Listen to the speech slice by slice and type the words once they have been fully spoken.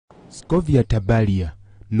Scovia Tabalia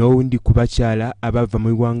n'owundi ku bakyala abava mu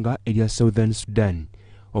iwanga erya Southern Sudan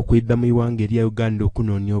okwidda mu iwanga erya Uganda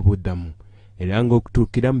okunoonya obuddamu era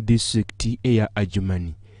ng'okutuukira mu disitulikiti eya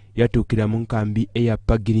Adjumani yatuukira mu nkambi eya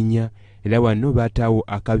Pagirinya era wano baataawo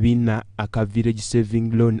akabiina aka Village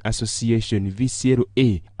Saving Loan Association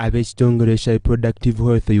VCLA ab'ekitongole kya Reproductive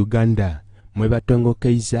Health Uganda mwe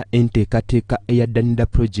batongokeiza enteekateeka eya Danida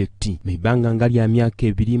Project mu bbanga nga lya myaka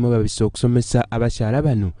 2 babise okusomesa abakyala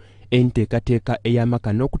bano enteekateeka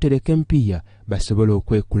ey'amaka n'okutereka empiya basobole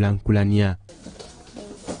okwekulankulanya.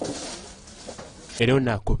 Era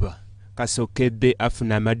onaakuba kasookedde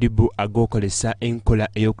afuna amadibu ag'okolesa enkola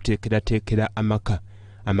ey'okuteekerateekera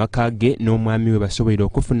amaka ge n'omwami we basobola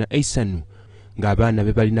okufuna eisanu ng'abaana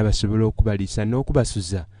be balina basobola okubaliisa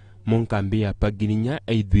n'okubasuza mu nkambi ya Pagirinya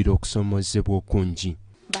eidwire okusoomoozebwa okungi.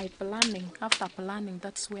 By planning, after planning,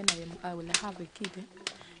 that's when I will have a kid,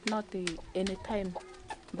 not any time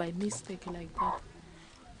by mistake like that.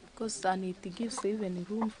 Because and it gives even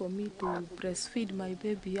room for me to breastfeed my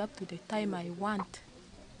baby up to the time I want.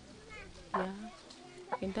 Yeah.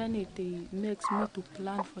 And then it makes me to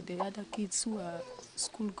plan for the other kids who are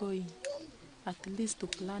school going, at least to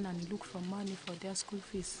plan and look for money for their school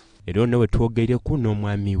fees. Era ono we twogereku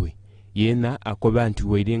n'omwami we yeena akoba nti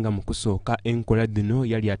weirenga mu kusooka enkola dino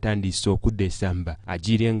yali atandise okudda esamba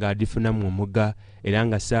agiire nga adifunamu omuga era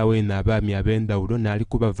nga ssaawa eno abaami ab'endawulo n'ali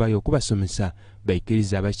kubavaayo okubasomesa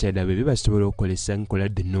baikiriza abakyala be basobola okukolesa enkola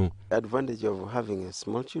dino. The advantage of having a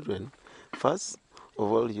small children, first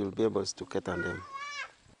of all, you'll be able to cater them.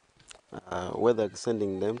 Whether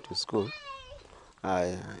sending them to school,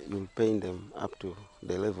 you'll pay them up to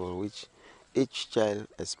the level which each child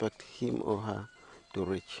expects him or her to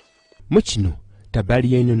reach. Mu kino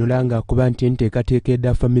Tabalia enonola ng'akuba nti enteekateeka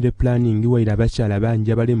edda family planning waira abakyala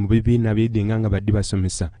bangi abali mu bibiina by'eddenga nga badde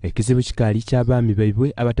basomesa ekizibu kikaali ky'abaami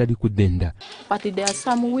baibwe abatali ku ddenda. But there are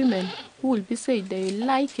some women who will be saying they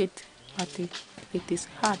like it, but it is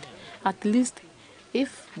hard. At least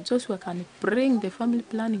if Joshua can bring the family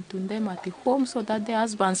planning to them at the home so that their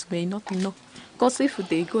husbands may not know. Because if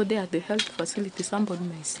they go there at the health facility, somebody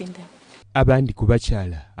may see them. Abandi ku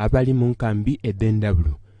bakyala abali mu nkambi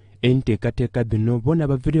ed'endawulo enteekateeka dino bona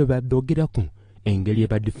bavireyo badoogerako engeri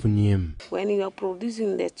ebadifunyemu. When you are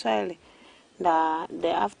producing the child,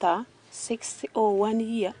 the after 6 or 1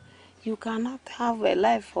 year, you cannot have a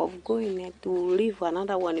life of going to leave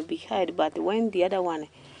another one behind. But when the other one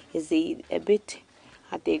is a bit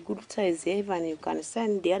at a good size, even you can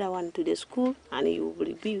send the other one to the school and you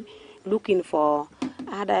will be looking for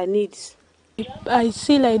other needs. I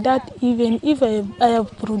see like that even if I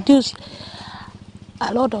have produced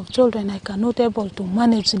a lot of children, I cannot able to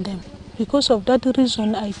manage them. Because of that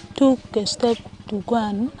reason, I took a step to go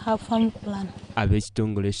and have family plan.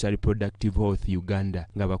 Ab'ekitongole kya Reproductive Health Uganda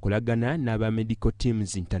nga bakolagana n'aba Medical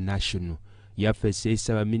Teams International yafeesi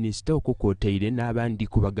esaba minisita okukooteire n'abandi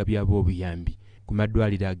ku bagabi ab'obuyambi ku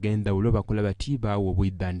madwaliro ag'endawulo bakola bati baawa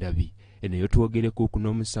obwiddandabi. Eno yotwogereko ku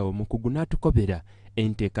n'omusawo omukugu n'atukobera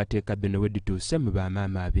enteekateeka bino we dituuse mu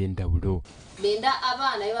bamaama ab'endawulo. Benda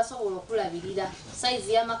abaana be basobola okulabirira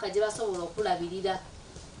sayizi y'amaka gye basobola okulabirira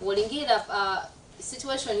olingira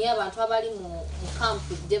situation y'abantu abali mu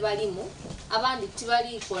kampu gye balimu abandi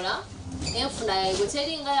tibalikola enfuna yaibwe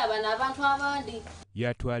teringa y'abana abantu abandi.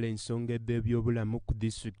 Yatwala ensonga eby'ebyobulamu ku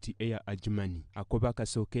disitulikiti eya Adjumani akoba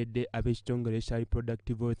kasookedde ab'ekitongole kya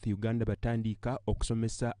Reproductive Health Uganda batandika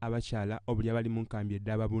okusomesa abakyala obuli abali mu nkambi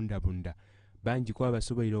edd'ababundabunda bangi kuba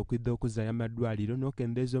basobolera okwidda okuzaayo amadwaliro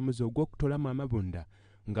n'okendeeza omuze ogw'okutolamu amabunda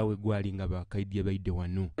nga we gwali nga bakaidye baidde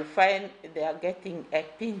wano. You find they are getting a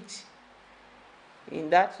pinch in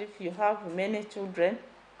that if you have many children,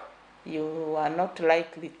 you are not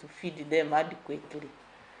likely to feed them adequately.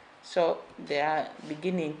 So they are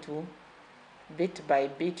beginning to, bit by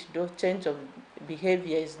bit, though change of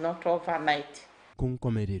behavior is not overnight. Ku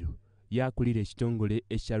nkomerero yakulira ekitongole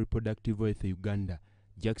ekya Reproductive Health Uganda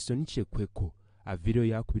Jackson Chekweko avireyo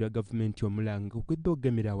yakubira gavumenti omulanga okwedda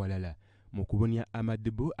okugemera awalala mu kubonya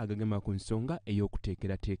amadibu agagema ku nsonga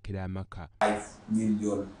ey'okuteekerateekera amaka. 5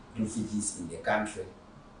 million refugees in the country.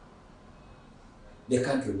 The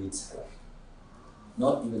country needs help.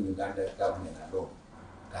 Not even Uganda government alone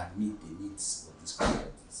can meet the needs of these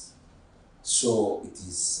communities. So it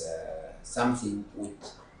is something which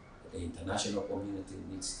the international community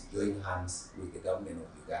needs to join hands with the government of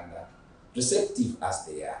Uganda, receptive as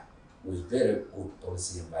they are, with very good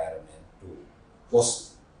policy environment to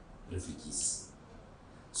host refugees.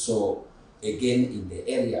 So again, in the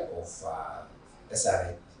area of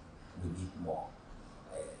SRA, we need more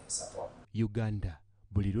support. Uganda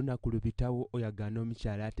buli lunaku lubitawo oyagana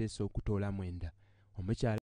omukyala ateesa okutoola mwenda. Omukyala